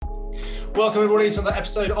Welcome everybody to another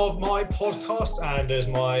episode of my podcast, and as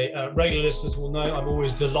my regular listeners will know, I'm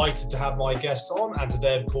always delighted to have my guests on, and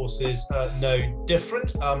today of course is no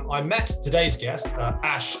different. I met today's guest,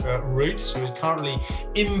 Ash Roots, who is currently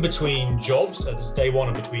in between jobs. This is day one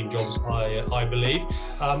of between jobs, I believe.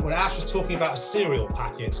 When Ash was talking about cereal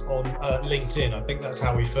packets on LinkedIn, I think that's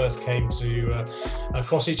how we first came to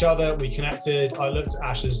across each other. We connected. I looked at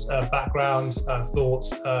Ash's background,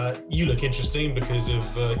 thoughts. You look interesting because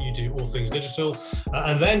of you do all things digital,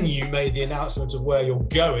 and then you made the announcement of where you're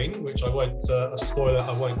going, which I won't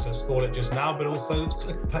spoil it just now, but also it's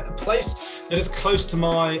a place that is close to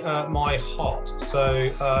my heart.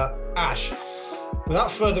 So Ash,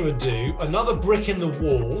 without further ado, another brick in the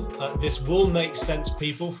wall. This will make sense,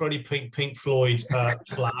 people, for any Pink Floyd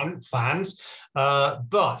fans.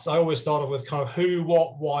 But I always start off with kind of who,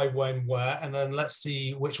 what, why, when, where, and then let's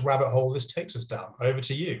see which rabbit hole this takes us down. Over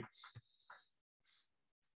to you.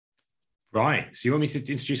 Right. So you want me to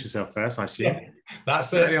introduce myself first, I assume? Yeah,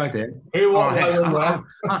 that's it. The idea. Who, what, why, when,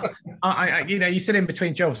 where? You said in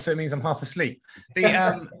between jobs, so it means I'm half asleep. So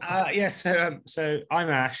I'm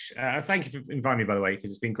Ash. Thank you for inviting me, by the way, because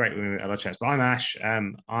it's been great with a lot of chats. But I'm Ash.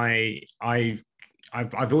 I've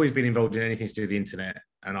always been involved in anything to do with the internet,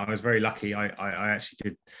 and I was very lucky. I actually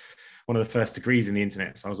did one of the first degrees in the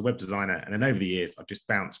internet. So I was a web designer, and then over the years, I've just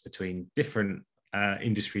bounced between different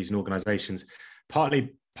industries and organisations,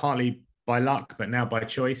 partly by luck, but now by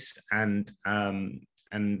choice. And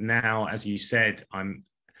now, as you said, I'm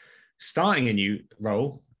starting a new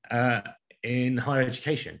role in higher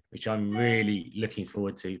education, which I'm really looking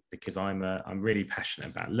forward to, because I'm really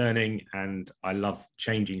passionate about learning, and I love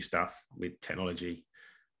changing stuff with technology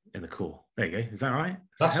in the core. There you go. Is that right?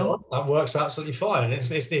 That's all right. That works absolutely fine. And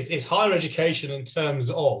it's higher education in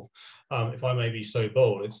terms of, if I may be so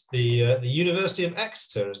bold, it's the University of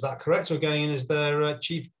Exeter. Is that correct? We're going in as their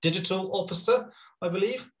chief digital officer, I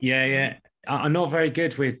believe. Yeah. I'm not very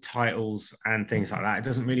good with titles and things like that. It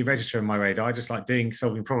doesn't really register on my radar. I just like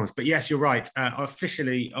solving problems. But yes, you're right.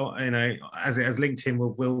 Officially, as LinkedIn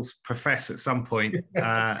will profess at some point,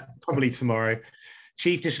 probably tomorrow,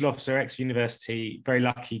 Chief Digital Officer, Exeter University. Very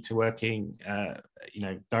lucky to working,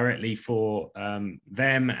 directly for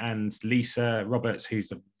them and Lisa Roberts, who's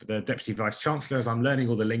the Deputy Vice Chancellor, as I'm learning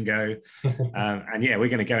all the lingo. And yeah, we're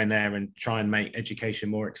going to go in there and try and make education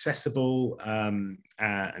more accessible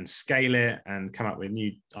and scale it, and come up with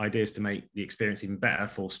new ideas to make the experience even better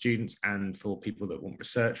for students and for people that want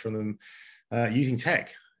research from them using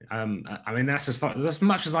tech. That's as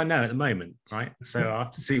much as I know at the moment, right? So I'll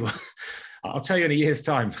have to see what. I'll tell you in a year's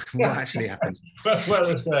time what actually happened. Where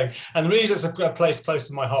it's going. And the reason it's a place close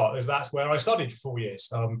to my heart is that's where I studied for 4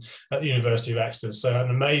 years at the University of Exeter. So an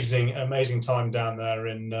amazing time down there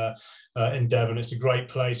in Devon. It's a great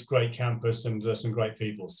place, great campus, and some great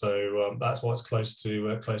people. So that's what's close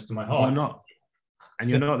to my heart.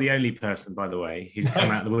 You're not the only person, by the way, who's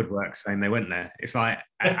come out of the woodwork saying they went there. It's like,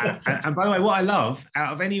 and by the way, what I love,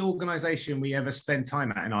 out of any organisation we ever spend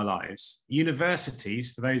time at in our lives,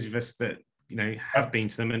 universities, for those of us that have been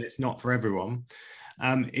to them, and it's not for everyone,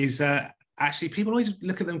 is actually people always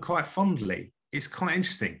look at them quite fondly. It's quite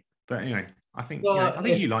interesting. But anyway, I think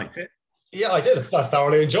you liked it. Yeah, I did. I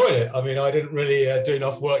thoroughly enjoyed it. I mean, I didn't really do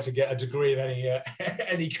enough work to get a degree of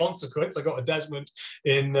any consequence. I got a Desmond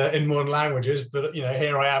in modern languages, but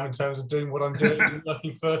here I am in terms of doing what I'm doing,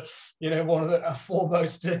 looking for one of the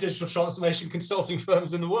foremost digital transformation consulting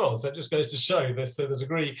firms in the world. So it just goes to show this: the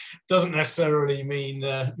degree doesn't necessarily mean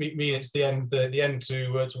it's the end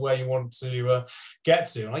to where you want to get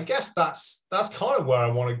to. And I guess that's kind of where I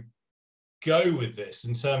want to go with this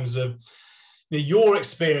in terms of your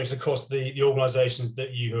experience across the organizations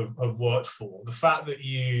that you have worked for. The fact that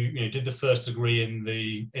you did the first degree in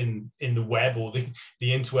the web, or the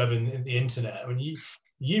interweb and the internet. I mean,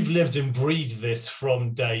 you've lived and breathed this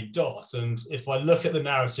from day dot. And if I look at the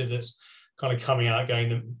narrative that's kind of coming out, going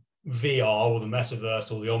the VR or the metaverse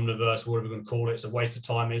or the omniverse, or whatever we're going to call it, it's a waste of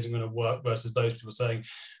time, isn't going to work, versus those people saying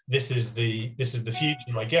this is the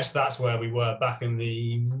future. I guess that's where we were back in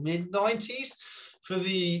the mid-90s. For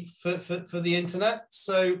the internet.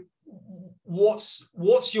 So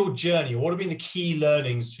what's your journey? What have been the key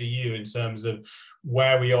learnings for you in terms of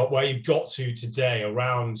where you've got to today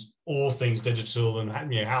around all things digital, and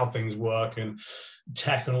how things work and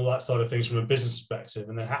tech and all that sort of things from a business perspective?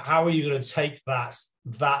 And then how are you going to take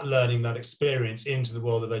that learning, that experience into the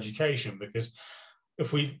world of education? Because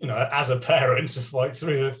if we, as a parent,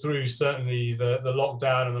 through certainly the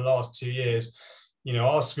lockdown in the last 2 years,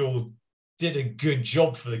 our school did a good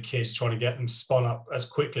job for the kids, trying to get them spun up as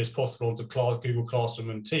quickly as possible onto Google Classroom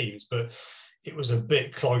and Teams. But it was a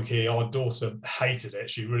bit clunky. Our daughter hated it.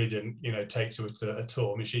 She really didn't, take to it at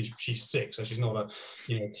all. I mean, she's 6, so she's not a,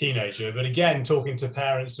 teenager. But again, talking to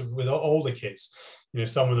parents with older kids,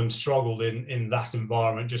 some of them struggled in that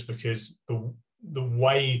environment just because the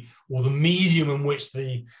way or the medium in which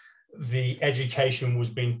the education was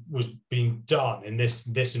being done in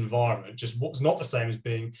this environment just was not the same as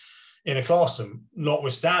being in a classroom,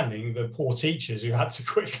 notwithstanding the poor teachers who had to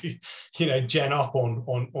quickly, gen up on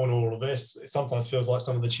all of this. It sometimes feels like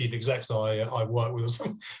some of the chief execs I work with, or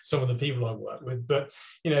some of the people I work with. But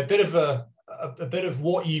a bit of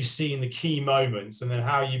what you see in the key moments, and then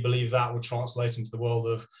how you believe that will translate into the world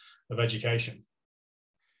of education.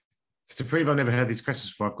 So to prove I've never heard these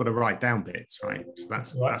questions before, I've got to write down bits, right? So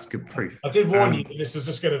that's good proof. I did warn you, this is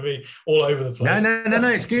just going to be all over the place. No,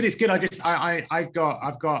 it's good. It's good. I've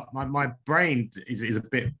got my brain is a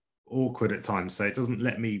bit awkward at times, so it doesn't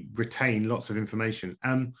let me retain lots of information.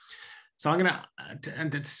 So I'm gonna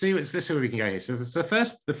and to see where we can go here. So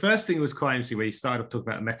the first thing was quite interesting, where you started off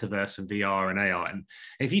talking about metaverse and VR and AR. And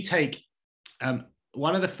if you take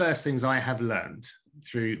one of the first things I have learned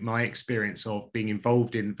through my experience of being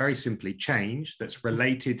involved in, very simply, change that's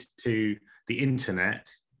related to the internet,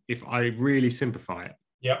 if I really simplify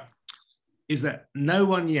it, is that no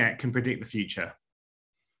one yet can predict the future,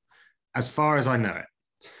 as far as I know it.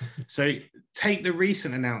 So take the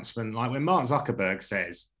recent announcement, like when Mark Zuckerberg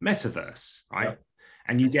says metaverse, right?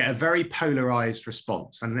 And you get a very polarized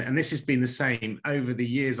response. And this has been the same over the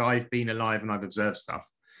years I've been alive and I've observed stuff.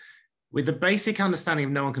 With the basic understanding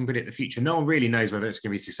of no one can predict the future, no one really knows whether it's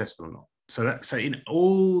going to be successful or not. So in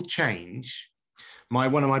all change,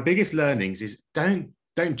 one of my biggest learnings is don't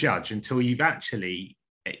judge until you've actually,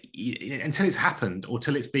 until it's happened or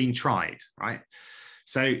till it's being tried, right?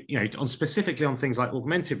 So, specifically on things like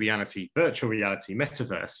augmented reality, virtual reality,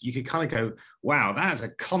 metaverse, you could kind of go, wow, that as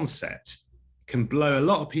a concept can blow a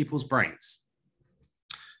lot of people's brains.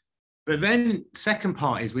 But then second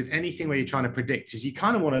part is with anything where you're trying to predict is you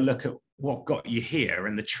kind of want to look at what got you here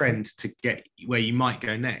and the trend to get where you might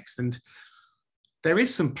go next. And there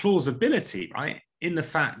is some plausibility, right, in the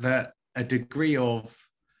fact that a degree of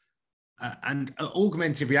and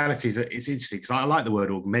augmented reality is interesting, because I like the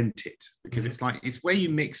word augmented, because it's where you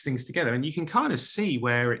mix things together, and you can kind of see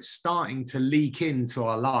where it's starting to leak into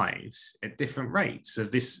our lives at different rates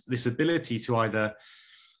of this ability to either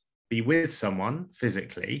be with someone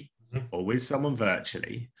physically or with someone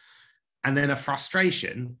virtually, and then a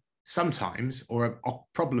frustration sometimes, or a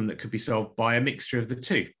problem that could be solved by a mixture of the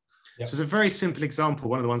two. Yep. So it's a very simple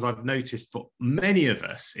example, one of the ones I've noticed for many of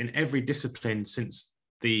us in every discipline since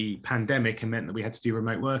the pandemic and meant that we had to do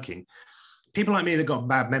remote working. People like me that got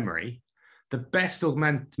bad memory, the best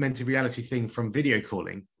augmented reality thing from video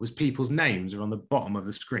calling was people's names are on the bottom of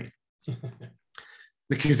the screen.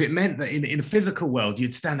 Because it meant that in a physical world,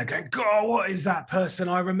 you'd stand there going, God, what is that person?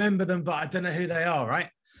 I remember them, but I don't know who they are, right?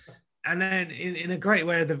 And then in a great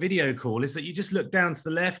way of the video call is that you just look down to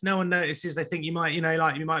the left, no one notices, they think you might, you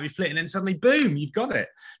might be flitting, and suddenly, boom, you've got it.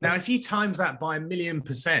 Now, if you times that by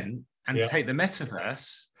 1,000,000% and take the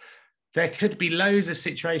metaverse, there could be loads of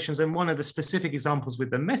situations. And one of the specific examples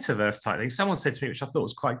with the metaverse type thing, someone said to me, which I thought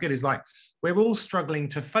was quite good, is like, we're all struggling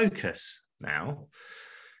to focus now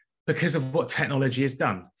because of what technology has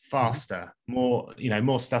done. Faster, more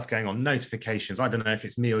stuff going on, notifications. I don't know if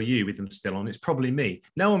it's me or you with them still on. It's probably me.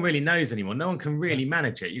 No one really knows anymore. No one can really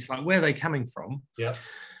manage it. It's like, where are they coming from? Yeah.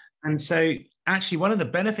 And so actually one of the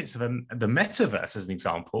benefits of the metaverse, as an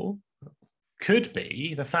example, could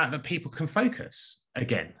be the fact that people can focus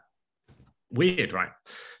again. Weird, right?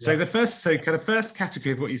 So the first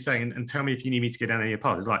category of what you're saying, and tell me if you need me to go down any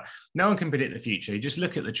path, is like, no one can predict the future. You just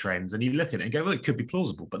look at the trends and you look at it and go, well, it could be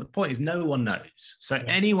plausible. But the point is, no one knows. So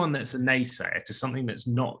anyone that's a naysayer to something that's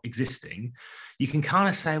not existing, you can kind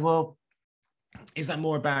of say, well, is that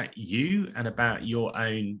more about you and about your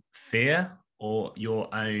own fear or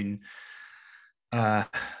your own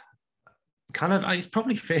it's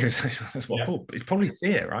probably fear. That's what Paul, it's probably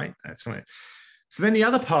fear, right? That's right. So then the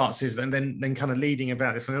other parts is, and then kind of leading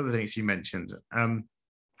about this, one of the other things you mentioned,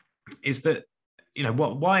 is that,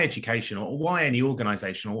 why education, or why any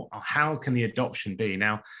organization, or how can the adoption be?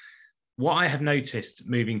 Now, what I have noticed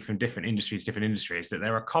moving from different industry to different industries, that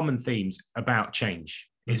there are common themes about change.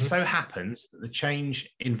 It so happens that the change,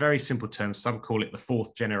 in very simple terms, some call it the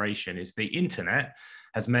fourth generation, is the internet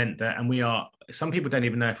has meant that, and some people don't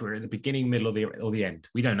even know if we're at the beginning, middle, or the end.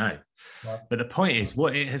 We don't know. Right. But the point is,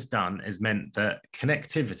 what it has done has meant that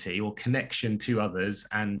connectivity or connection to others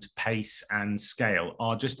and pace and scale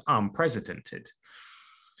are just unprecedented.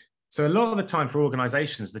 So a lot of the time for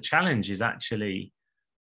organizations, the challenge is actually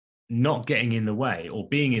not getting in the way or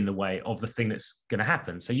being in the way of the thing that's going to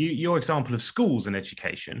happen. So your example of schools and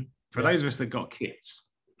education, for those of us that got kids,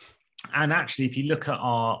 and actually, if you look at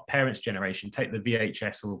our parents' generation, take the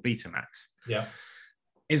VHS or Betamax,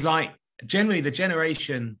 is like generally the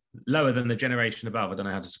generation lower than the generation above, I don't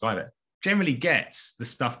know how to describe it, generally gets the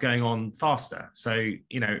stuff going on faster. So,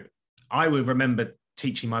 I would remember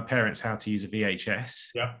teaching my parents how to use a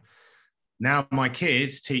VHS. Yeah. Now my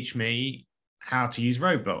kids teach me how to use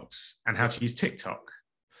Roblox and how to use TikTok.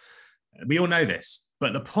 We all know this,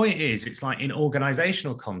 but the point is, it's like in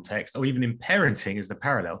organizational context, or even in parenting as the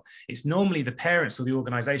parallel, it's normally the parents or the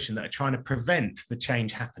organization that are trying to prevent the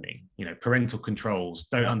change happening. Parental controls,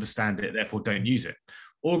 don't understand it, therefore don't use it.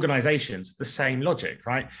 Organizations, the same logic,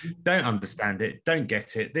 right? Don't understand it, don't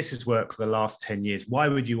get it. This has worked for the last 10 years. Why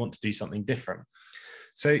would you want to do something different?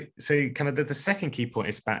 So kind of the second key point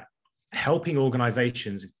is about helping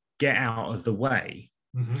organizations get out of the way.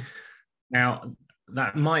 Mm-hmm. Now,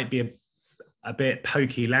 that might be a bit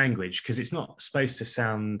pokey language because it's not supposed to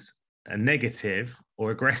sound negative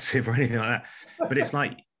or aggressive or anything like that, but it's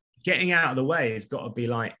like getting out of the way has got to be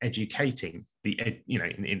like educating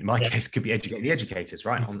in my case, could be educating the educators,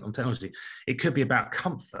 right, on technology. It could be about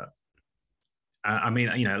comfort.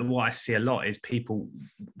 What I see a lot is people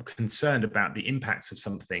concerned about the impacts of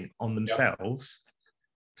something on themselves.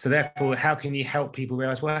 So therefore, how can you help people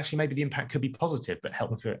realize, well, actually, maybe the impact could be positive, but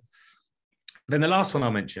help them through it. Then the last one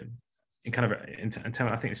I'll mention, I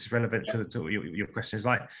think this is relevant to your question,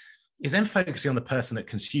 is then focusing on the person that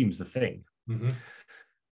consumes the thing. Mm-hmm.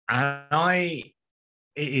 And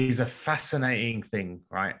it is a fascinating thing,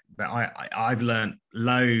 right, that I've learned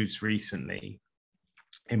loads recently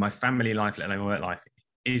in my family life, let alone my work life,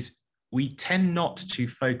 is we tend not to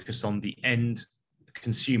focus on the end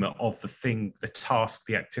consumer of the thing, the task,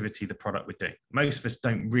 the activity, the product we're doing. Most of us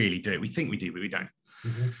don't really do it. We think we do, but we don't.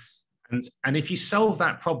 Mm-hmm. And if you solve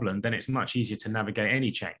that problem, then it's much easier to navigate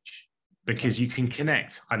any change because you can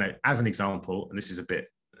connect. I know, as an example, and this is a bit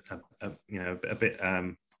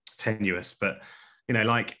tenuous, but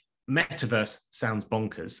like metaverse sounds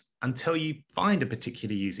bonkers until you find a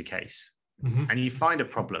particular user case. Mm-hmm. And you find a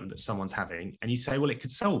problem that someone's having and you say, well, it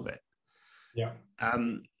could solve it. Yeah.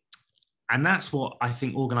 And that's what I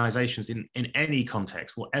think organizations in any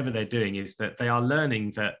context, whatever they're doing, is that they are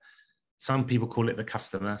learning that some people call it the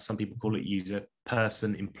customer, some people call it user,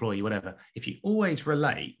 person, employee, whatever. If you always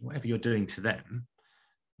relate whatever you're doing to them,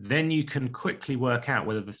 then you can quickly work out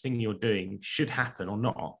whether the thing you're doing should happen or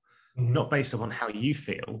not, mm-hmm. not based upon how you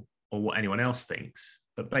feel or what anyone else thinks,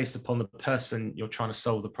 but based upon the person you're trying to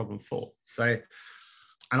solve the problem for. So,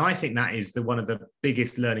 and I think that is one of the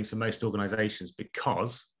biggest learnings for most organizations,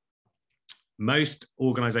 because most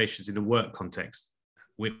organizations in the work context,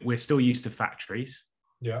 we're still used to factories.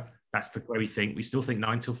 Yeah. That's the way we think. We still think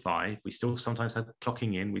 9 till 5. We still sometimes have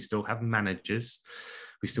clocking in. We still have managers.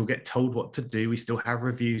 We still get told what to do. We still have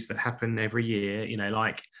reviews that happen every year,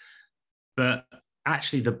 but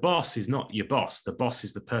actually the boss is not your boss. The boss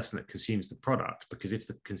is the person that consumes the product, because if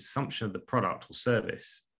the consumption of the product or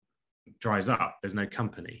service dries up, there's no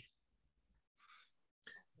company.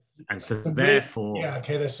 And so therefore...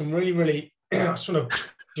 there's some really sort of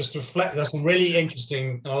just to reflect, there's some really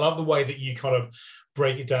interesting, and I love the way that you kind of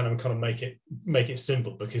break it down and kind of make it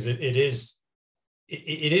simple, because it is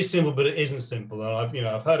simple, but it isn't simple. And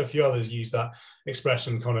I've heard a few others use that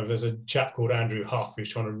expression. Kind of, there's a chap called Andrew Huff who's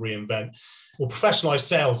trying to reinvent or professionalize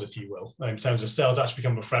sales, if you will, in terms of sales actually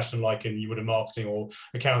become professional, like you would in marketing or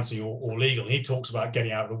accounting or legal. And he talks about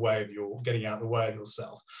getting out of the way of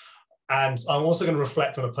yourself. And I'm also going to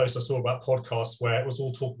reflect on a post I saw about podcasts where it was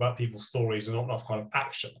all talk about people's stories and not enough kind of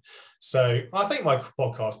action. So I think my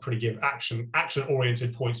podcast pretty give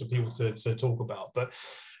action-oriented points for people to talk about. But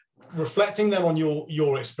reflecting them on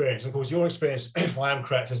your experience, of course, your experience, if I am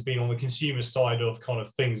correct, has been on the consumer side of kind of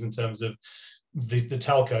things in terms of the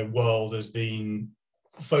telco world has been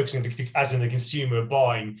focusing as in the consumer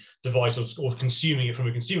buying devices or consuming it from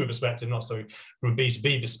a consumer perspective, not so from a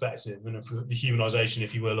B2B perspective, and the humanization,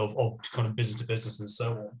 if you will, of kind of business to business and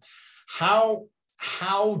so on.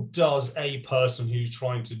 How does a person who's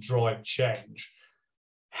trying to drive change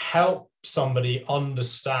help somebody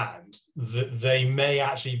understand that they may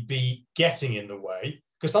actually be getting in the way?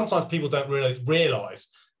 Because sometimes people don't really realize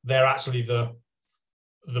they're actually the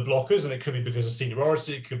blockers, and it could be because of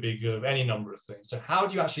seniority, it could be because of any number of things. So how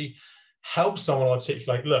do you actually help someone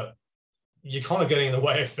articulate, look, you're kind of getting in the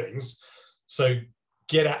way of things, so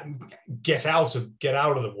get out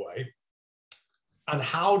of the way? And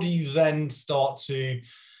how do you then start to,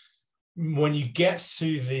 when you get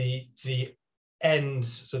to the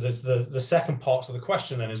so there's the second part of the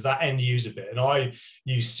question then is that end user bit. And I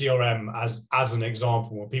use CRM as an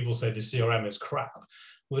example. When people say the CRM is crap,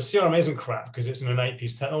 well, the CRM isn't crap because it's an innate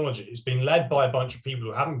piece of technology. It's been led by a bunch of people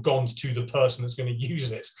who haven't gone to the person that's going to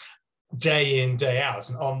use it day in, day out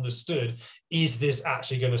and understood, is this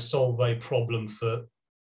actually going to solve a problem for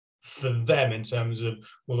them in terms of,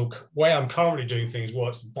 well, the way I'm currently doing things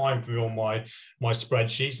works fine for me on my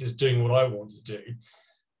spreadsheets. It's doing what I want to do.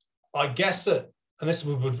 I guess that, and this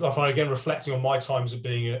would, again, reflecting on my times of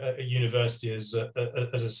being at a university as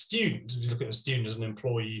a student, if you look at a student as an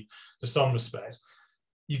employee to some respects,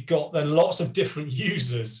 you've got then lots of different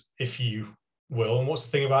users, if you will. And what's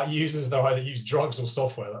the thing about users? They'll either use drugs or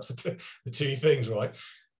software. That's the two things, right?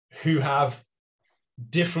 Who have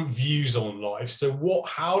different views on life. So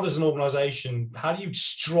how does an organization, how do you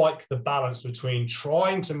strike the balance between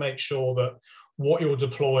trying to make sure that what you're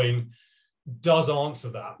deploying does answer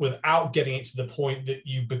that without getting it to the point that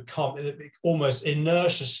you become almost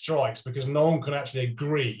inertia strikes because no one can actually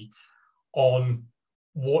agree on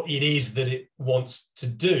what it is that it wants to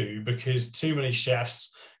do, because too many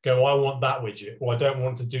chefs go, I want that widget, or I don't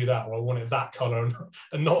want to do that, or I want it that color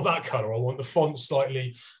and not that color. I want the font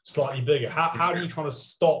slightly bigger. How do you kind of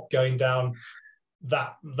stop going down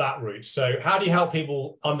that route? So how do you help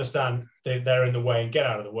people understand they're in the way and get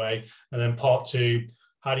out of the way? And then part two,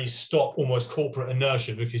 how do you stop almost corporate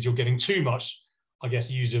inertia because you're getting too much, I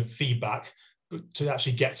guess, user feedback to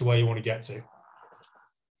actually get to where you want to get to?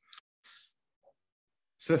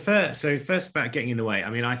 So first about getting in the way.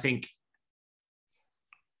 I mean, I think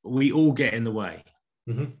we all get in the way.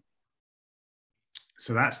 Mm-hmm.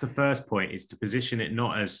 So that's the first point, is to position it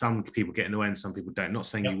not as some people get in the way and some people don't. Not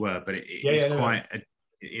saying you were, but it's quite,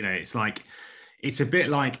 it's like, it's a bit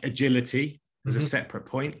like agility as a separate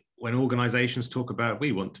point. When organizations talk about,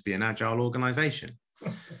 we want to be an agile organization.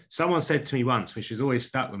 Someone said to me once, which has always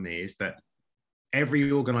stuck with me, is that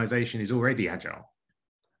every organization is already agile.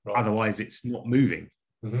 Right. Otherwise it's not moving.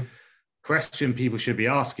 Mm-hmm. Question people should be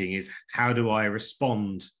asking is, how do I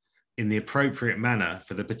respond in the appropriate manner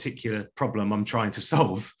for the particular problem I'm trying to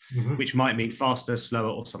solve, which might mean faster,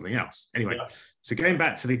 slower, or something else. Anyway, so going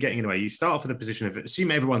back to the getting in the way, you start off with a position of,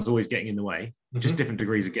 assume everyone's always getting in the way, just different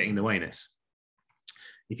degrees of getting in the wayness.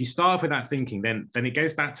 If you start off with that thinking, then it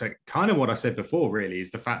goes back to kind of what I said before, really,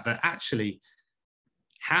 is the fact that actually,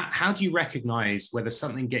 how do you recognize whether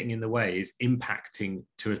something getting in the way is impacting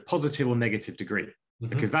to a positive or negative degree?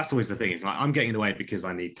 Because that's always the thing. It's like, I'm getting in the way because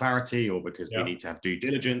I need clarity, or because we need to have due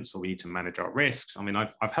diligence, or we need to manage our risks. I mean,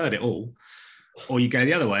 I've heard it all. Or you go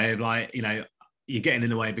the other way, like, you're getting in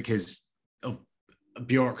the way because of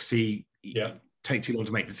bureaucracy, take too long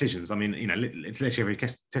to make decisions. I mean, it's literally every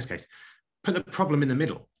test case. Put the problem in the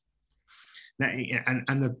middle. Now,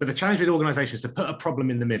 but the challenge with organizations is to put a problem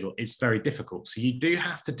in the middle is very difficult. So you do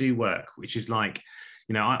have to do work, which is like,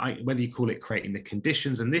 whether you call it creating the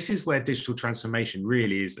conditions, and this is where digital transformation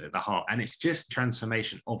really is at the heart, and it's just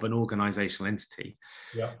transformation of an organizational entity,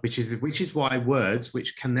 which is why words,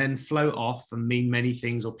 which can then float off and mean many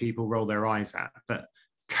things or people roll their eyes at, but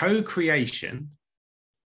co-creation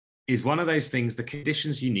is one of those things, the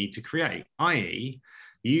conditions you need to create, i.e.,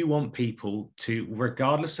 you want people to,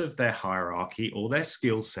 regardless of their hierarchy or their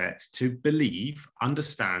skill set, to believe,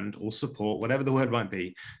 understand, or support, whatever the word might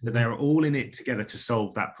be, that they're all in it together to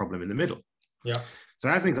solve that problem in the middle.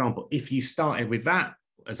 So as an example, if you started with that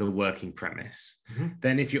as a working premise,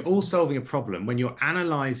 then if you're all solving a problem, when you're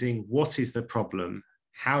analyzing what is the problem,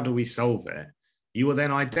 how do we solve it, you will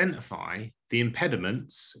then identify the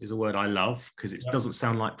impediments, is a word I love because it doesn't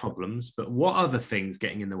sound like problems, but what are the things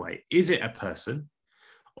getting in the way? Is it a person?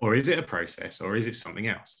 Or is it a process, or is it something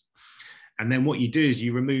else? And then what you do is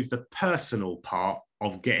you remove the personal part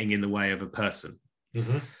of getting in the way of a person.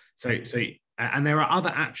 So, and there are other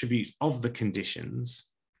attributes of the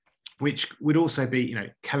conditions, which would also be,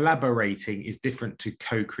 collaborating is different to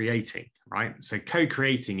co-creating, right? So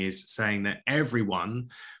co-creating is saying that everyone,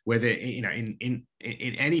 whether, in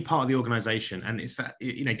any part of the organization, and it's that,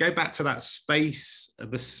 go back to that space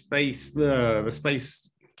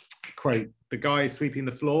quote, the guy sweeping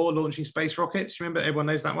the floor, launching space rockets. Remember, everyone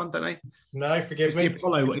knows that one, don't they? No, forgive me. The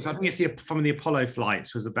Apollo. I think it's from the Apollo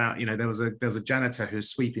flights. Was about, there was a janitor who was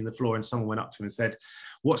sweeping the floor, and someone went up to him and said,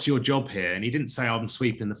 "What's your job here?" And he didn't say, "I'm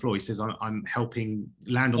sweeping the floor." He says, "I'm helping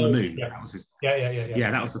land on the moon." Yeah. That was his,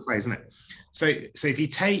 yeah. That was the phrase, isn't it? So if you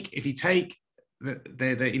take you take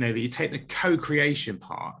the co-creation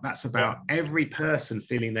part, that's about every person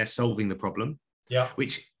feeling they're solving the problem.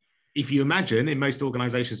 Which, if you imagine, in most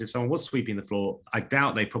organizations, if someone was sweeping the floor, I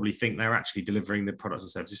doubt they probably think they're actually delivering the products and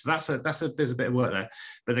services. So there's a bit of work there.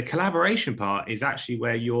 But the collaboration part is actually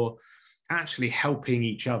where you're actually helping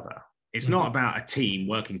each other. It's not about a team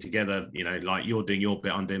working together, like you're doing your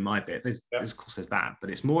bit, I'm doing my bit. There's of course there's that, but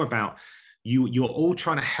it's more about you're all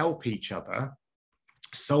trying to help each other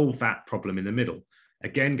solve that problem in the middle.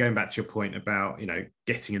 Again, going back to your point about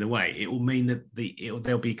getting in the way, it will mean that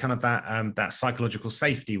there'll be kind of that psychological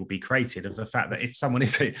safety will be created of the fact that if someone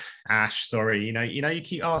is Ash, sorry, you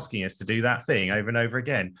keep asking us to do that thing over and over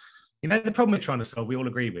again. The problem we're trying to solve, we all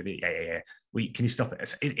agree with it. Yeah. Can you stop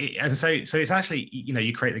it? And so it's actually,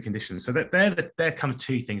 you create the conditions. So that they're kind of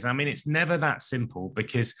two things. I mean, it's never that simple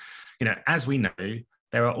because, as we know,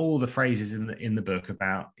 there are all the phrases in the book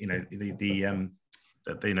about,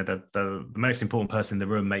 the most important person in the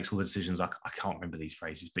room makes all the decisions. I can't remember these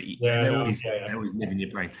phrases, but they always live in your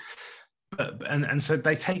brain. And so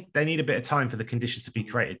they need a bit of time for the conditions to be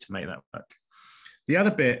created to make that work. The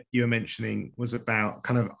other bit you were mentioning was about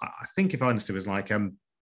kind of, I think if I understood, was like,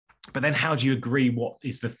 but then how do you agree what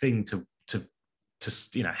is the thing to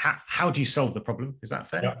how do you solve the problem? Is that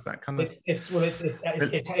fair? Is that kind of it's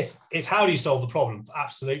how do you solve the problem?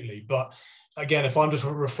 Absolutely. But again, if I'm just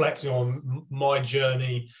reflecting on my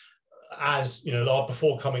journey as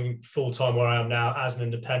before coming full-time where I am now as an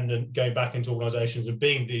independent, going back into organizations and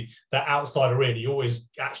being that outsider, really, you always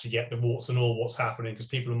actually get the warts and all what's happening because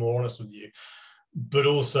people are more honest with you. But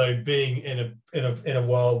also being in a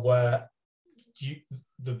world where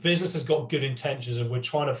the business has got good intentions and we're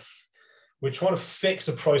trying to fix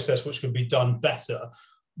a process which could be done better,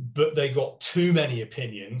 but they got too many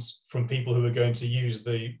opinions from people who are going to use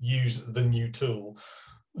the new tool,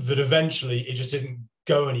 that eventually it just didn't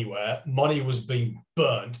go anywhere. Money was being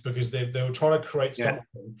burnt because they were trying to create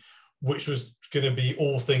something which was going to be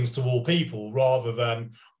all things to all people rather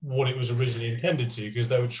than what it was originally intended to, because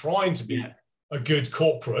they were trying to be a good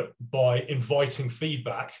corporate by inviting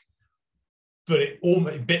feedback, but it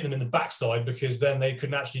almost bit them in the backside because then they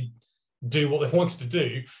couldn't actually do what they wanted to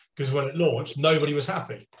do, because when it launched, nobody was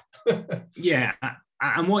happy.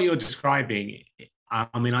 And what you're describing,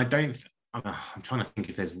 I mean, I'm trying to think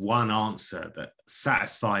if there's one answer that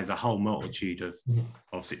satisfies a whole multitude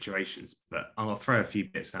of situations, but I'll throw a few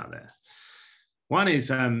bits out there. One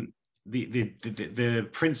is the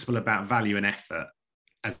principle about value and effort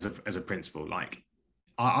as a principle. Like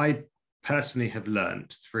I personally have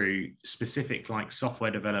learned through specific like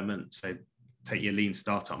software development, so take your lean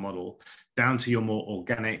startup model, down to your more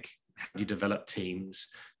organic, how do you develop teams,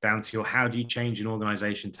 down to your how do you change an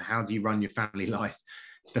organization, to how do you run your family life.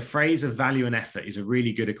 The phrase of value and effort is a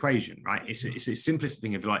really good equation, right? It's the simplest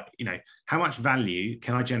thing of like, how much value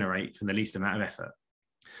can I generate from the least amount of effort?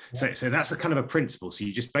 So that's a kind of a principle. So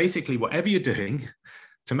you just basically, whatever you're doing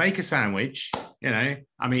to make a sandwich, you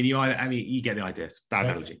get the idea. It's bad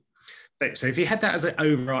analogy. So if you had that as an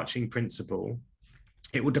overarching principle,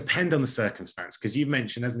 it will depend on the circumstance, because you've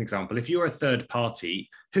mentioned as an example, if you're a third party,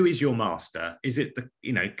 who is your master? Is it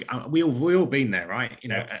we all been there, right?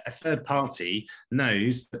 A third party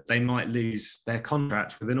knows that they might lose their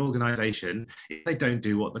contract with an organization if they don't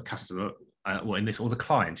do what the customer, or the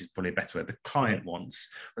client is probably a better word, the client wants,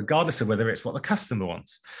 regardless of whether it's what the customer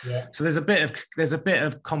wants. So there's a bit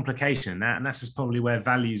of complication in that, and that's just probably where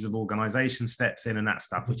values of organization steps in and that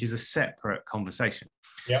stuff, which is a separate conversation.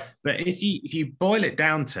 But if you boil it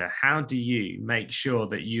down to how do you make sure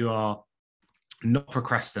that you are not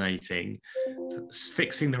procrastinating,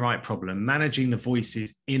 fixing the right problem, managing the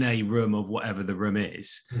voices in a room of whatever the room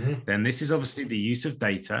is, then this is obviously the use of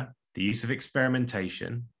data, the use of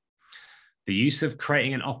experimentation, the use of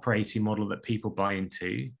creating an operating model that people buy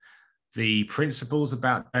into, the principles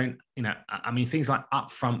about things like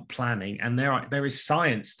upfront planning. And there is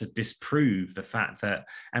science to disprove the fact that,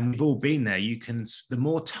 and we've all been there, the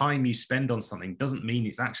more time you spend on something doesn't mean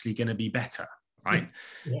it's actually going to be better, right?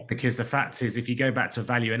 Because the fact is, if you go back to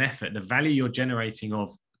value and effort, the value you're generating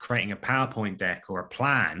of creating a PowerPoint deck or a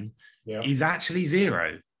plan is actually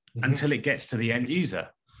zero until it gets to the end user.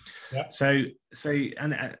 So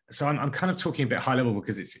I'm kind of talking a bit high level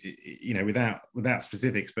because it's without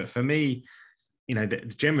specifics, but for me,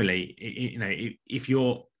 generally, if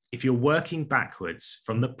you're working backwards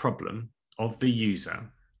from the problem of the user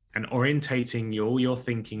and orientating your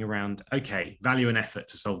thinking around, okay, value and effort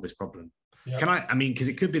to solve this problem. Because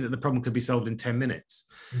it could be that the problem could be solved in 10 minutes,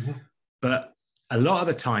 but a lot of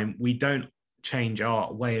the time we don't change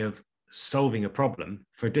our way of solving a problem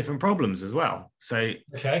for different problems as well. So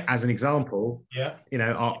as an example, take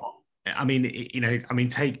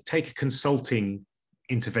a consulting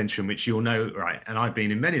intervention, which you'll know, right? And I've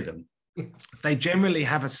been in many of them. They generally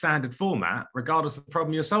have a standard format regardless of the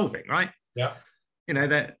problem you're solving, right? you know,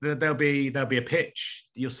 there'll be a pitch.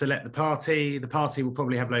 You'll select the party. The party will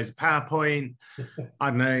probably have loads of PowerPoint. I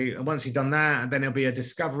don't know. And once you've done that, then there'll be a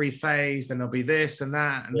discovery phase. Then there'll be this and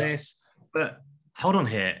that and this. But hold on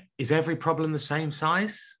here. Is every problem the same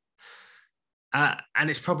size? And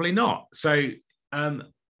it's probably not. So,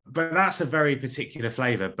 but that's a very particular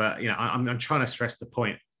flavor. But, you know, I'm trying to stress the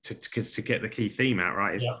point to get the key theme out,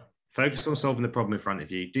 right? Is focus on solving the problem in front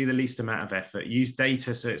of you. Do the least amount of effort. Use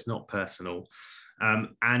data so it's not personal.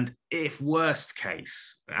 And if worst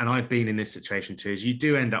case, and I've been in this situation too, is you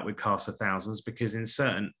do end up with casts of thousands, because in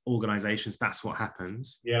certain organizations, that's what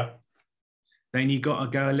happens. Yeah. Then you got to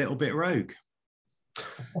go a little bit rogue.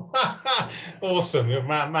 Awesome. You're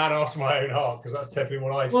man after my own heart, because that's typically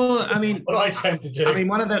what I tend to do. I mean,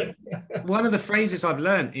 one of the phrases I've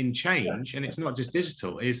learned in change, and it's not just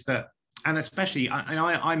digital, is that, and especially,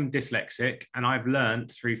 I'm dyslexic, and I've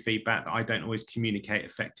learned through feedback that I don't always communicate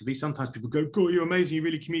effectively. Sometimes people go, "Cool, you're amazing. You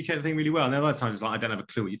really communicate the thing really well." And other times it's like, I don't have a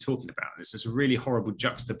clue what you're talking about. It's just a really horrible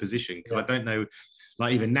juxtaposition, because I don't know,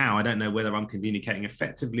 like even now, I don't know whether I'm communicating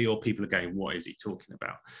effectively or people are going, "What is he talking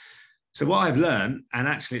about?" So what I've learned, and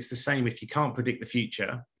actually it's the same if you can't predict the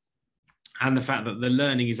future, and the fact that the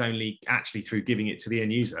learning is only actually through giving it to the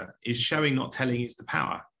end user, is showing, not telling is the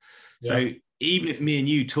power. Yeah. So even if me and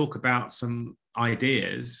you talk about some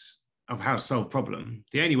ideas of how to solve a problem,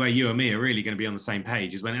 the only way you and me are really going to be on the same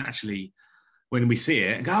page is when we see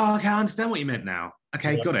it and go, "Oh, okay, I understand what you meant now.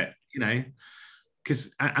 Okay, got it." You know,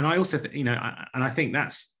 because, and I also, you know, and I think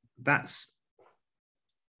that's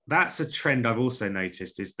a trend I've also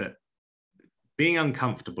noticed, is that being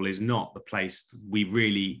uncomfortable is not the place we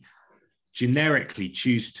really generically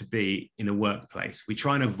choose to be in a workplace. We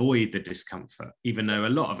try and avoid the discomfort, even though a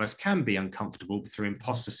lot of us can be uncomfortable through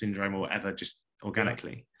imposter syndrome or whatever, just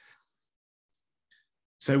organically. Yeah.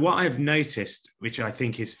 So what I've noticed, which I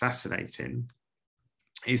think is fascinating,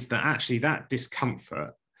 is that actually that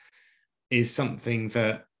discomfort is something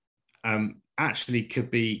that actually could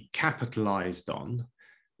be capitalized on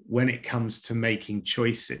when it comes to making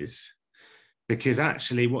choices. Because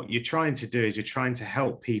actually what you're trying to do is you're trying to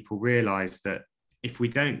help people realize that if we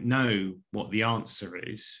don't know what the answer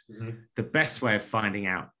is, the best way of finding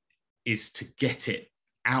out is to get it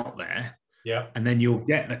out there. Yeah. And then you'll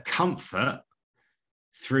get the comfort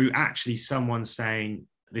through actually someone saying,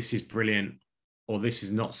 "This is brilliant," or "This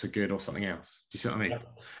is not so good," or something else. Do you see what I mean?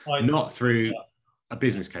 Yeah. Not through a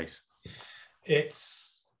business case.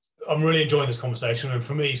 I'm really enjoying this conversation, and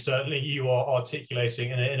for me, certainly, you are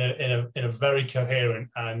articulating in a very coherent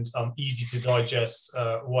and easy to digest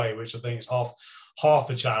way, which I think is half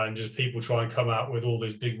the challenge. Is people try and come out with all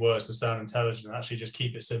these big words to sound intelligent, and actually just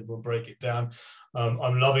keep it simple and break it down.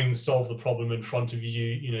 I'm loving solve the problem in front of you.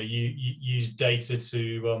 You know, you use data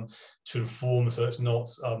to inform, so it's not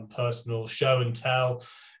personal. Show and tell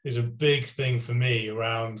is a big thing for me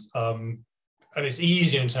around. And it's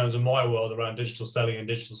easier in terms of my world around digital selling and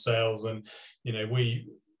digital sales. And, you know,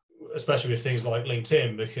 especially with things like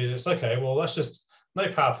LinkedIn, because it's okay, well, let's just, no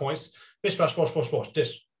PowerPoints, bish, bash, bosh, bosh, bosh,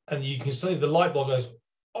 dish. And you can see the light bulb goes,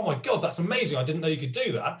 "Oh my God, that's amazing. I didn't know you could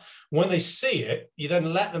do that." When they see it, you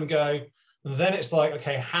then let them go. And then it's like,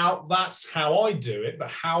 okay, that's how I do it,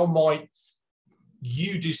 but how might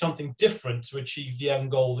you do something different to achieve the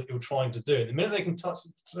end goal that you're trying to do? The minute they can touch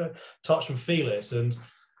and feel it, and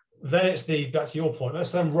then it's back to your point,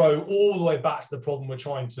 let's then row all the way back to the problem we're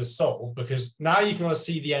trying to solve, because now you can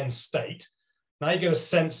see the end state. Now you get a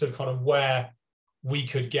sense of kind of where we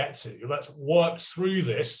could get to. Let's work through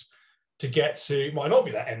this to get to, it might not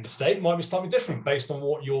be that end state, it might be slightly different based on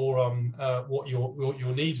what your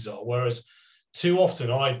needs are. Whereas too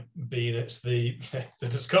often it's the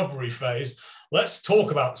discovery phase. Let's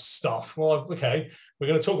talk about stuff. Well, okay, we're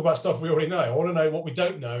going to talk about stuff we already know. I want to know what we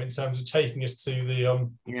don't know in terms of taking us to the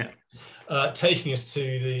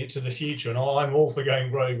future. And I'm all for going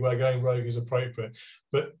rogue where going rogue is appropriate.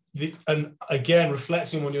 But and again,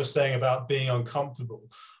 reflecting on what you're saying about being uncomfortable,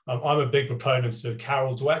 I'm a big proponent of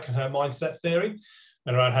Carol Dweck and her mindset theory,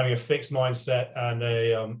 and around having a fixed mindset and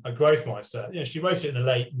a growth mindset. You know, she wrote it in the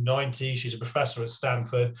late 90s. She's a professor at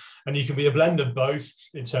Stanford, and you can be a blend of both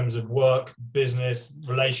in terms of work, business,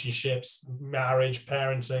 relationships, marriage,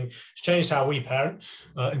 parenting. It's changed how we parent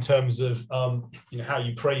in terms of how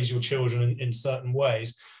you praise your children in certain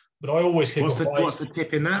ways. But I always what's the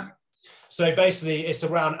tip in that? So basically, it's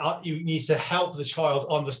around you need to help the child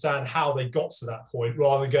understand how they got to that point,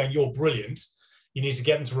 rather than going, "You're brilliant." You need to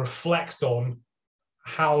get them to reflect on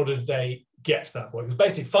how did they get to that point. Because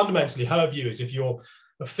basically, fundamentally, her view is if you're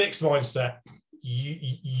a fixed mindset,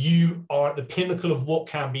 you are at the pinnacle of what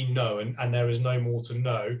can be known, and there is no more to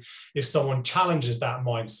know. If someone challenges that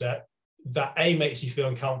mindset, that A, makes you feel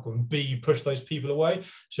uncomfortable, and B, you push those people away.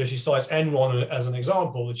 So she cites Enron as an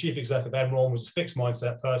example. The chief exec of Enron was a fixed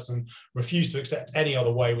mindset person, refused to accept any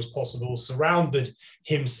other way was possible, surrounded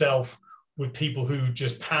himself with people who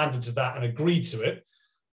just pandered to that and agreed to it.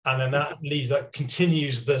 And then that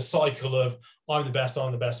continues the cycle of I'm the best,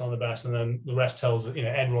 I'm the best, I'm the best. And then the rest tells,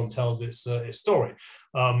 Enron tells its story.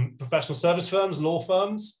 Professional service firms, law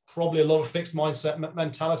firms, probably a lot of fixed mindset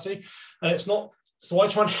mentality. And it's not, so I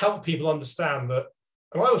try and help people understand that,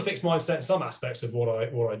 and I have a fixed mindset in some aspects of what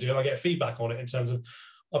I do, and I get feedback on it in terms of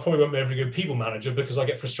I probably won't be a very good people manager because I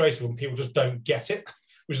get frustrated when people just don't get it,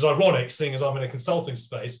 which is ironic, seeing as I'm in a consulting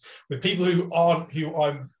space with people who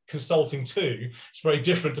I'm consulting to. It's very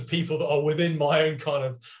different to people that are within my own kind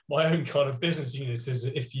of business units,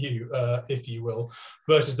 if you will,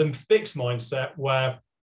 versus the fixed mindset where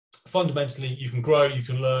fundamentally you can grow, you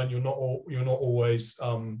can learn, you're not always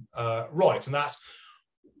right. And that's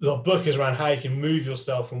the book is around how you can move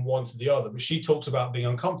yourself from one to the other, but she talks about being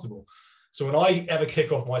uncomfortable. So when I ever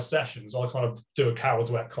kick off my sessions, I kind of do a Carol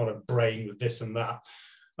Dweck kind of brain with this and that,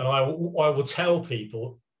 and I will tell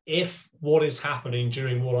people, if what is happening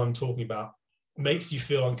during what I'm talking about makes you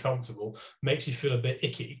feel uncomfortable, makes you feel a bit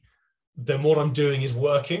icky, then what I'm doing is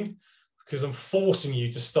working, because I'm forcing you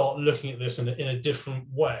to start looking at this in a different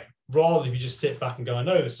way. Rather, if you just sit back and go, I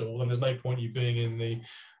know this all, then there's no point you being in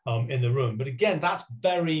the room. But again, that's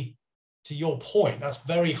very, to your point, that's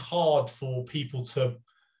very hard for people to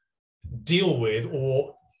deal with,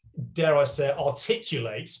 or dare I say,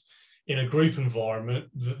 articulate in a group environment.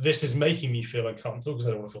 This is making me feel uncomfortable because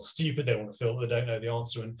they don't want to feel stupid, they want to feel that they don't know the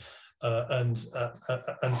answer,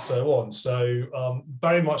 and so on. So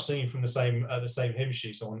very much singing from the same hymn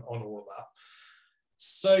sheet on all of that.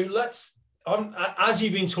 So as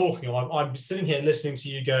you've been talking, I'm sitting here listening to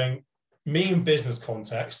you going, me in business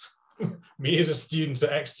context, me as a student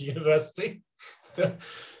at Exeter University.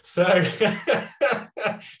 So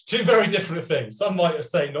two very different things. Some might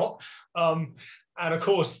say not. And of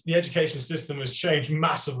course, the education system has changed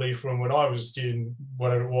massively from when I was a student,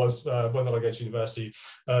 whatever it was, when did I go to university?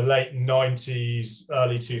 Late 90s,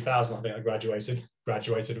 early 2000s, I think I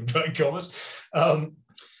graduated in inverted commas.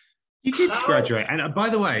 You did graduate. And by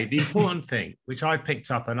the way, the important thing, which I've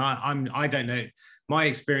picked up, and I don't know, my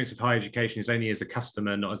experience of higher education is only as a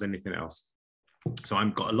customer, not as anything else. So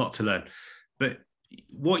I've got a lot to learn. But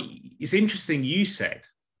what is interesting, you said,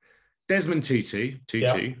 Desmond Tutu,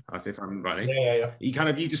 yeah. If I'm right. Yeah.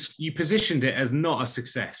 You positioned it as not a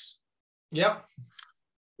success. Yep.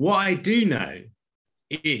 What I do know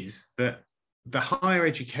is that the higher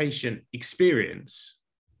education experience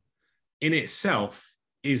in itself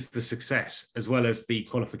is the success as well as the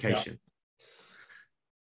qualification. Yeah.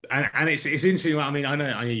 And it's interesting. I mean, I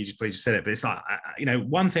know you just said it, but it's like,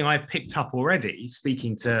 one thing I've picked up already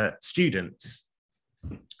speaking to students,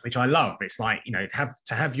 which I love. It's like,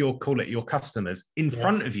 to have your customers in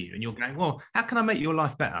front of you, and you're going, well, how can I make your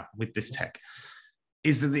life better with this tech?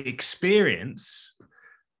 Is that the experience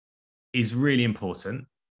is really important.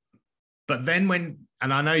 But then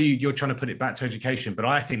and I know you're trying to put it back to education, but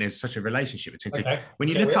I think there's such a relationship between two. When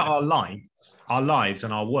you look at our lives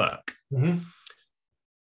and our work,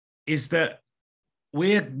 is that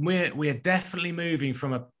we're definitely moving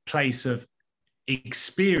from a place of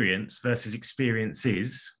experience versus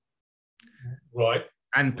experiences, right?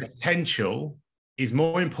 And potential is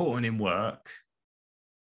more important in work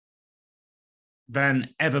than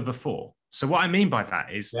ever before. So what I mean by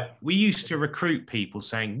that is we used to recruit people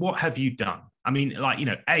saying, what have you done? I mean,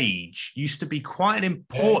 age used to be quite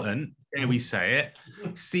important, dare we say it.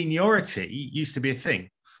 Seniority used to be a thing.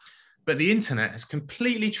 But the internet has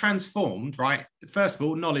completely transformed, right? First of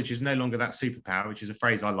all, knowledge is no longer that superpower, which is a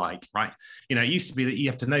phrase I like, right? It used to be that you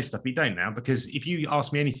have to know stuff, but you don't now, because if you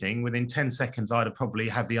ask me anything, within 10 seconds, I'd have probably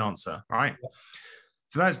had the answer, right? Yeah.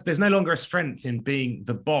 So there's no longer a strength in being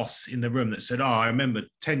the boss in the room that said, I remember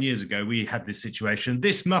 10 years ago, we had this situation.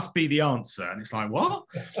 This must be the answer. And it's like, what?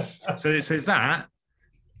 So it says that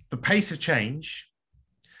the pace of change,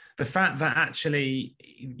 the fact that actually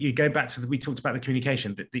you go back to we talked about the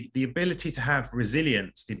communication, the ability to have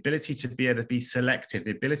resilience, the ability to be able to be selective,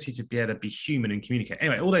 the ability to be able to be human and communicate.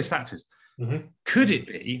 Anyway, all those factors. Mm-hmm. Could it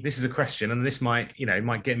be, this is a question, and this might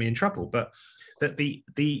get me in trouble, but that the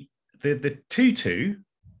tutu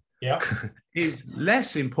is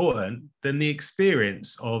less important than the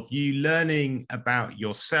experience of you learning about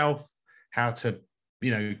yourself, how to,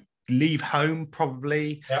 leave home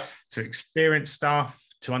probably, to experience stuff,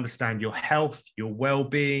 to understand your health, your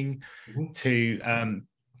well-being, to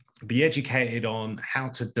be educated on how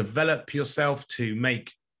to develop yourself, to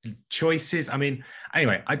make choices. I mean,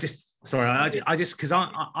 anyway, Sorry, I just because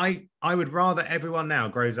I would rather everyone now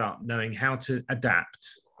grows up knowing how to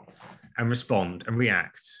adapt and respond and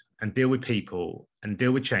react and deal with people and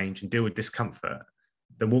deal with change and deal with discomfort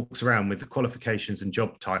than walks around with the qualifications and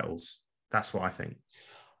job titles. That's what I think.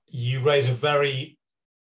 You raise a very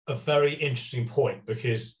interesting point,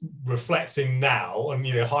 because reflecting now, and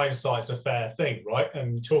hindsight's a fair thing, right?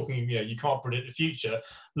 And talking, you can't predict the future.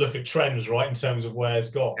 Look at trends, right, in terms of where it's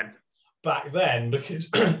gone. Yeah. Back then, because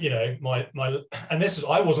my and this is,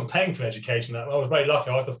 I wasn't paying for education. I was very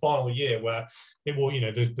lucky. I was the final year where it will,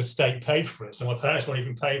 the state paid for it, so my parents weren't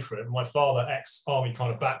even paid for it. My father, ex-army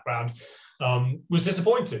kind of background, was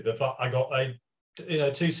disappointed that I got a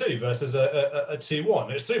 2-2 versus a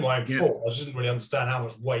 2-1. It's through my own fault. I just didn't really understand how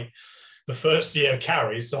much weight the first year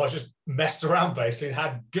carries, so I just messed around basically and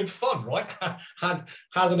had good fun, right? had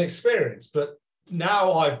an experience. But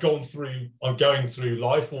now I'm going through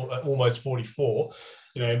life, almost 44,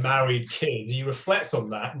 married, kids. You reflect on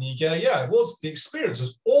that and you go, yeah, the experience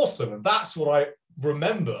was awesome. And that's what I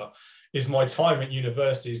remember is my time at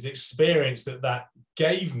university, is the experience that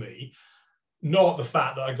gave me. Not the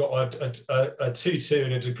fact that I got a 2-2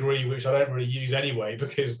 and a degree, which I don't really use anyway,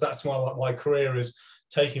 because that's why my career is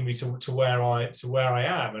taking me to where I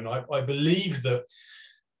am. And I believe that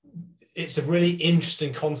it's a really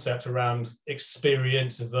interesting concept around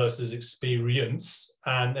experience versus experience.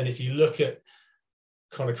 And if you look at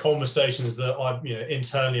kind of conversations that I've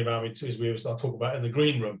internally around me, as we start talking about in the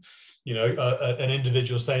green room, an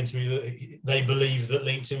individual saying to me that they believe that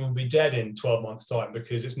LinkedIn will be dead in 12 months' time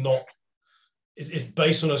because it's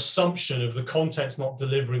based on assumption of the content's not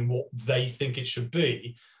delivering what they think it should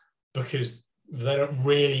be, because they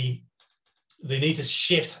need to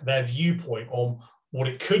shift their viewpoint on what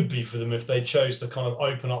it could be for them if they chose to kind of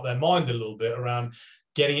open up their mind a little bit around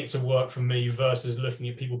getting it to work for me, versus looking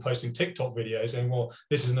at people posting TikTok videos and, well,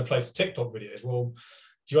 this isn't a place for TikTok videos. Well,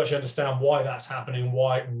 do you actually understand why that's happening?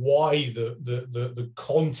 Why the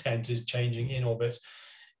content is changing in of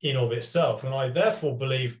itself? And I therefore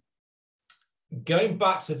believe, going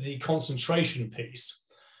back to the concentration piece,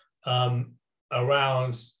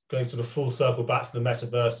 around going to the full circle back to the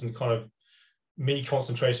metaverse and kind of me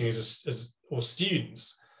concentrating as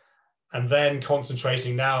students, and then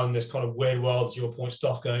concentrating now in this kind of weird world, to your point,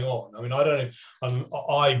 stuff going on. I mean, I don't know.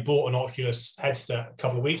 I bought an Oculus headset a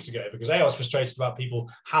couple of weeks ago because I was frustrated about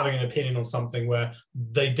people having an opinion on something where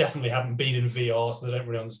they definitely haven't been in VR, so they don't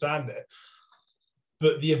really understand it.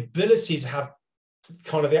 But the ability to have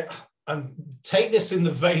kind of and take this in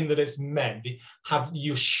the vein that it's meant, have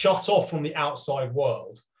you shut off from the outside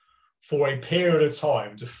world for a period of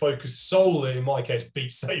time to focus solely, in my case,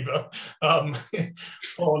 Beat Saber, on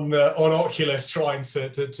Oculus, trying to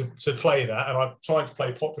play that. And I'm trying to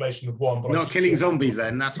play Population of One. But not killing zombies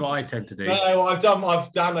then, that's what I tend to do. No, I've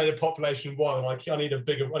downloaded Population of One, and I need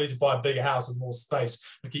to buy a bigger house with more space.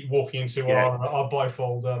 I keep walking into our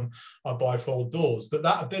bifold doors. But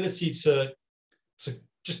that ability to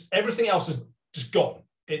just, everything else is just gone.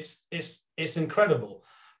 It's incredible.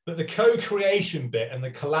 But the co-creation bit and the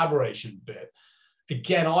collaboration bit,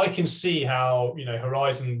 again, I can see how,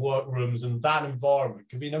 Horizon workrooms and that environment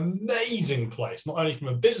can be an amazing place, not only from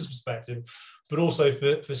a business perspective, but also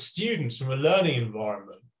for students from a learning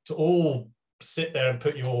environment to all sit there and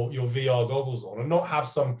put your VR goggles on and not have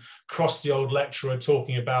some crusty old lecturer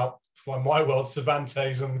talking about, for my world,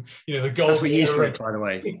 Cervantes and, the gold. That's what you said, by the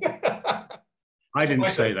way. I didn't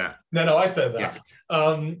say that. No, I said that.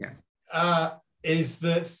 Yeah. Is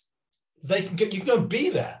that you can go and be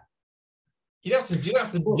there. You don't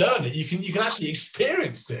have to learn it. You can actually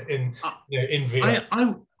experience it in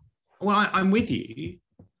VR. I'm with you,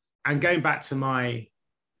 and going back to my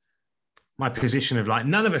position of like,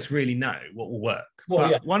 none of us really know what will work.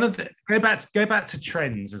 Well, but go back to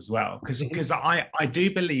trends as well, because I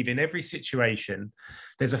do believe in every situation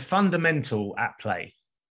there's a fundamental at play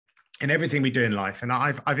in everything we do in life. And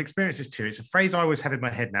I've experienced this too. It's a phrase I always had in my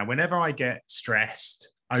head now. Whenever I get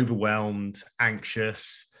stressed, overwhelmed,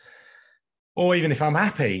 anxious, or even if I'm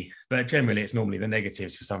happy, but generally it's normally the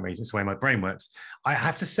negatives for some reason, it's the way my brain works, I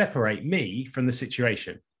have to separate me from the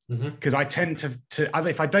situation. Because I tend to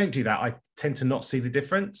if I don't do that, I tend to not see the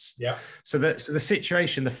difference. Yeah. So the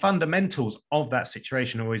situation, the fundamentals of that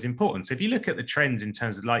situation are always important. So if you look at the trends in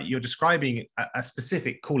terms of, like, you're describing a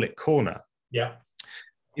specific, call it corner. Yeah.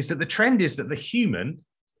 Is that the trend is that the human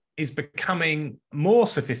is becoming more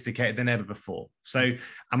sophisticated than ever before. So,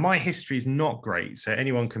 and my history is not great, so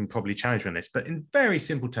anyone can probably challenge me on this, but in very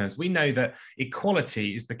simple terms, we know that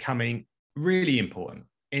equality is becoming really important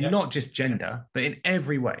in not just gender, but in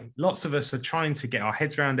every way. Lots of us are trying to get our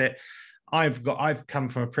heads around it. I've come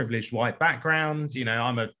from a privileged white background. You know,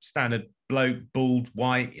 I'm a standard bloke, bald,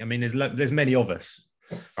 white. I mean, there's many of us,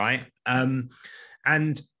 right?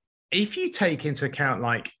 And if you take into account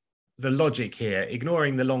like the logic here,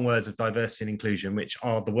 ignoring the long words of diversity and inclusion, which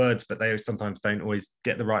are the words, but they sometimes don't always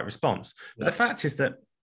get the right response. But the fact is that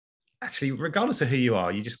actually, regardless of who you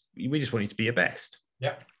are, we just want you to be your best.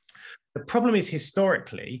 Yeah. The problem is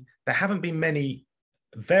historically, there haven't been many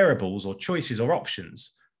variables or choices or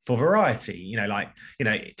options for variety. You know, like, you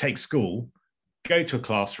know, take school, go to a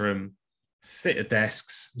classroom, sit at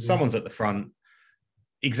desks, someone's at the front,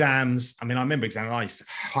 exams. I mean, I remember exams,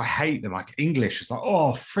 I hate them. Like English was like,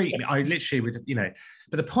 oh, freak me. I literally would, you know,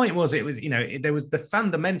 but the point was, it was, you know, there was the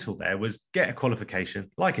fundamental there was get a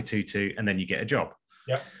qualification, like a 2-2, and then you get a job.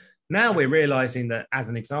 Yeah. Now we're realizing that, as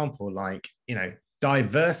an example, like, you know,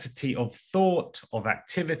 diversity of thought, of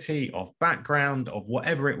activity, of background, of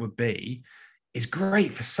whatever it would be, is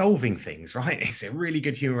great for solving things, right? It's a really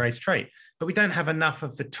good human race trait, but we don't have enough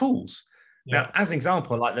of the tools. Yeah. Now, as an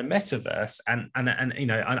example, like the metaverse, and you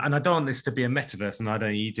know, and I don't want this to be a metaverse, and I don't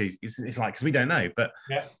know you do. It's like, because we don't know, but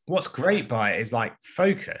what's great by it is like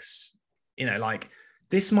focus. You know, like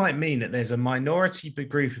this might mean that there's a minority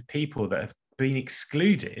group of people that have been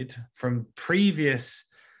excluded from previous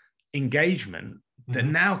engagement that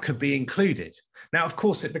now could be included. Now, of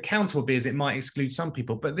course, the counter will be is it might exclude some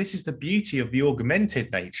people, but this is the beauty of the augmented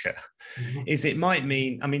nature, is it might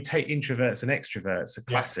mean, I mean, take introverts and extroverts, a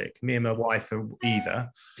classic. Me and my wife are either.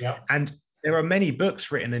 Yeah. And there are many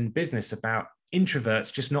books written in business about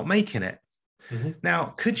introverts just not making it.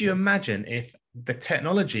 Now, could you imagine if the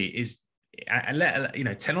technology is, you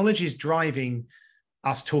know, technology is driving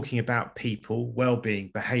us talking about people, well-being,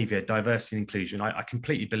 behavior, diversity and inclusion. I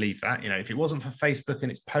completely believe that. You know, if it wasn't for Facebook and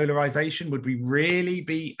its polarization, would we really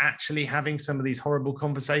be actually having some of these horrible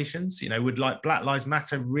conversations? You know, would like Black Lives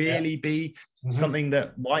Matter really be something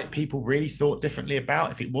that white people really thought differently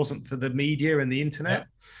about if it wasn't for the media and the internet?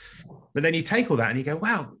 But then you take all that and you go,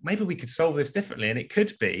 wow, maybe we could solve this differently. And it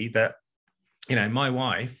could be that, you know, my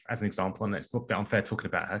wife, as an example, and it's a bit unfair talking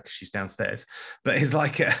about her because she's downstairs, but is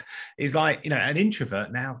like, you know, an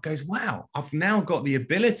introvert now goes, wow, I've now got the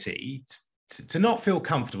ability to not feel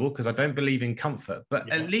comfortable because I don't believe in comfort, but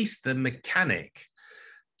at least the mechanic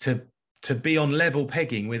to be on level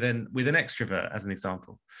pegging with an extrovert, as an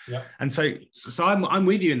example. Yeah. And so I'm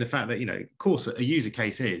with you in the fact that, you know, of course, a user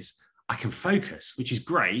case is I can focus, which is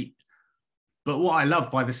great. But what I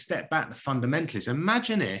love by the step back, the fundamentals,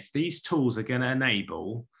 imagine if these tools are going to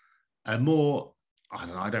enable a more, I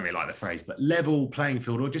don't know, I don't really like the phrase, but level playing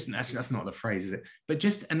field, or just, that's not the phrase, is it? But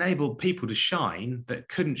just enable people to shine that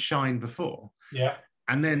couldn't shine before. Yeah.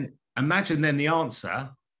 And then imagine then the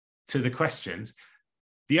answer to the questions.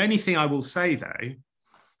 The only thing I will say though,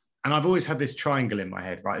 and I've always had this triangle in my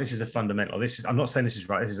head, right? This is a fundamental. I'm not saying this is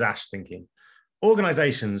right. This is Ash thinking.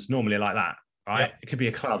 Organizations normally are like that. Right? Yep. It could be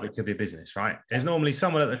a club, it could be a business, right? There's normally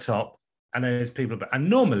someone at the top and there's people, and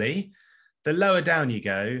normally the lower down you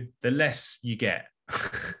go, the less you get,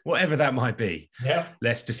 whatever that might be. Yeah.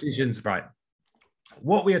 Less decisions, right?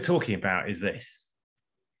 What we are talking about is this.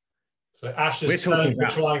 So Ash just turned the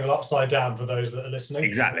triangle upside down for those that are listening.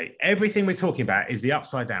 Exactly. Everything we're talking about is the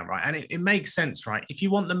upside down, right? And it makes sense, right? If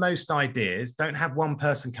you want the most ideas, don't have one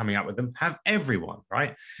person coming up with them, have everyone,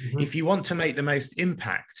 right? If you want to make the most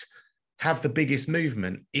impact, have the biggest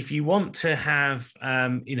movement. If you want to have,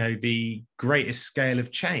 you know, the greatest scale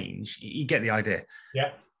of change, you get the idea.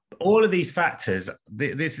 Yeah. All of these factors,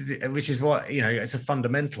 which is what, you know, it's a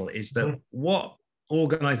fundamental, is that what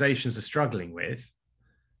organizations are struggling with,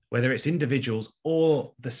 whether it's individuals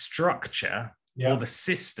or the structure or the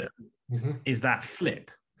system, is that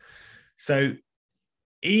flip. So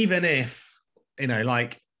even if, you know,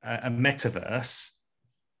 like a metaverse,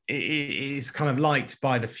 it is kind of liked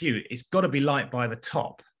by the few, it's got to be liked by the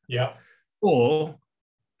top. Yeah. Or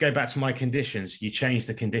go back to my conditions, you change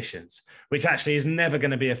the conditions, which actually is never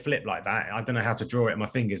going to be a flip like that. I don't know how to draw it in my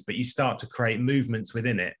fingers, but you start to create movements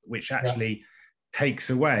within it, which actually takes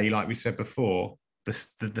away, like we said before,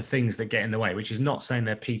 the things that get in the way, which is not saying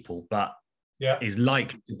they're people, but is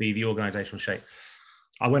likely to be the organizational shape.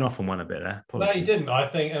 I went off on one a bit there. Apologies. No, you didn't. I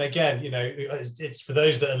think, and again, you know, it's for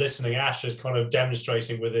those that are listening, Ash is kind of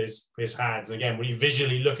demonstrating with his hands. And again, when you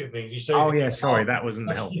visually look at things, you show. Oh yeah, sorry, that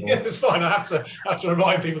wasn't helpful. Yeah, it's fine. I have to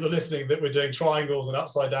remind people that are listening that we're doing triangles and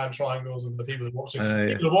upside down triangles, and for the people that are watching,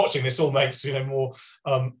 people are watching, this all makes, you know,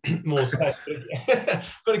 more sense.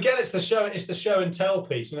 But again, it's the show and tell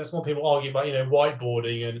piece, and that's what people argue about, you know,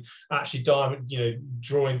 whiteboarding and actually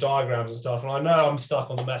drawing diagrams and stuff. And I know I'm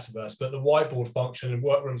stuck on the metaverse, but the whiteboard function and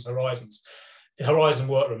Workrooms Horizon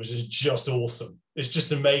Workrooms is just awesome. It's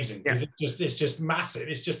just amazing. Yeah. It's just massive.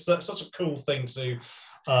 It's just such a cool thing to do.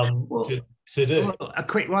 Well, a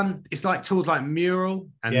quick one. It's like tools like Mural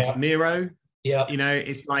and Miro. Yeah. You know,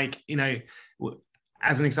 it's like, you know,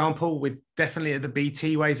 as an example, we're definitely at the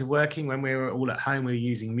BT ways of working. When we were all at home, we were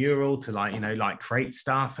using Mural to like, you know, like create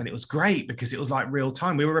stuff. And it was great because it was like real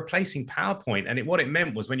time. We were replacing PowerPoint. And what it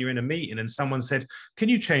meant was when you're in a meeting and someone said, can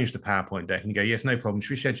you change the PowerPoint deck? And you go, yes, no problem. Should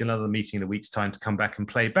we schedule another meeting in a week's time to come back and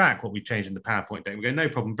play back what we changed in the PowerPoint deck? We go, no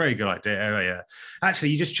problem. Very good idea. Oh, yeah. Actually,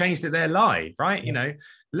 you just changed it there live, right? Yeah. You know,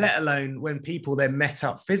 let alone when people then met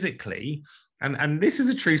up physically. And this is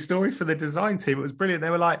a true story for the design team. It was brilliant. They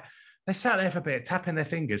were like, they sat there for a bit, tapping their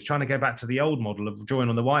fingers, trying to go back to the old model of drawing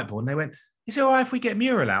on the whiteboard. And they went, is it all right if we get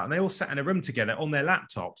Mural out? And they all sat in a room together on their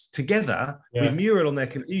laptops together with Mural on their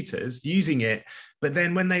computers, using it. But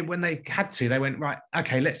then when they had to, they went, right,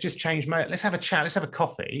 okay, let's just change mode. Let's have a chat. Let's have a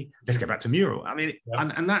coffee. Let's get back to Mural. I mean,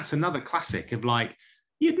 and that's another classic of like,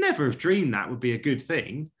 you'd never have dreamed that would be a good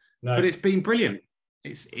thing, but it's been brilliant.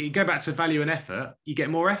 You go back to value and effort, you get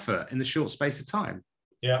more effort in the short space of time.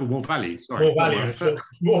 Yeah, or more value. Sorry,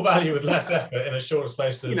 more value with less effort in a shorter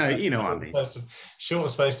space of you know what I mean. Shorter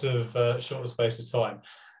space of time.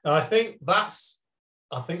 And I think that's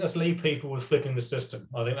leave people with flipping the system.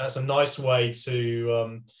 I think that's a nice way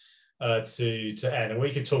to end. And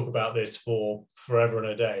we could talk about this for forever and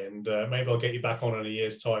a day. And maybe I'll get you back on in a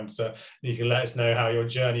year's time so you can let us know how your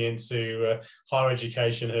journey into higher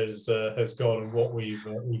education has gone and what we've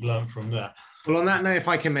learned from there. Well, on that note, if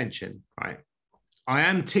I can mention, right. I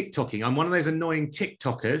am TikToking. I'm one of those annoying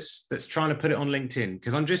TikTokers that's trying to put it on LinkedIn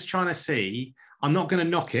because I'm just trying to see. I'm not going to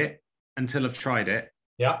knock it until I've tried it.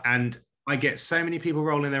 Yeah. And I get so many people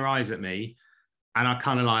rolling their eyes at me, and I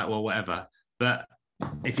kind of like, well, whatever. But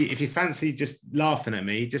if you fancy just laughing at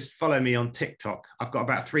me, just follow me on TikTok. I've got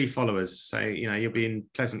about 3 followers, so you know you'll be in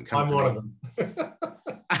pleasant company. I'm one of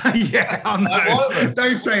them. Yeah, I'm one of them.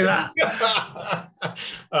 Don't say that.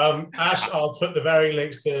 Ash, I'll put the very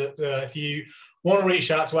links to if you want to reach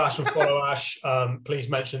out to Ash and follow Ash, please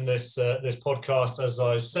mention this podcast. As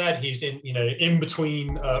I said, he's in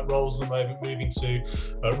between roles at the moment, moving to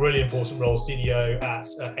a really important role, CDO at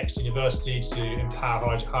Exeter University, to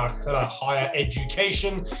empower higher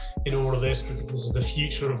education in all of this, because this is the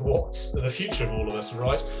future of all of us,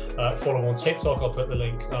 right? Follow him on TikTok. I'll put the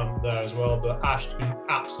link there as well. But Ash, it's been an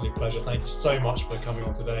absolute pleasure. Thank you so much for coming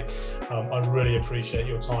on today. I really appreciate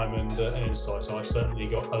your time and insights. I've certainly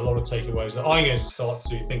got a lot of takeaways that I'm going to start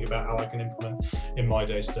to think about how I can implement in my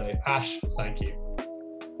day-to-day. Ash, thank you.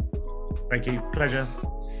 Thank you. Pleasure.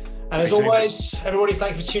 And as always, everybody,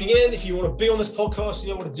 thank you for tuning in. If you want to be on this podcast,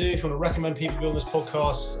 you know what to do. If you want to recommend people be on this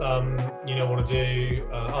podcast, you know what to do.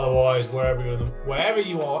 Otherwise, wherever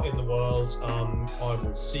you are in the world, I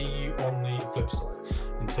will see you on the flip side.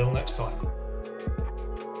 Until next time.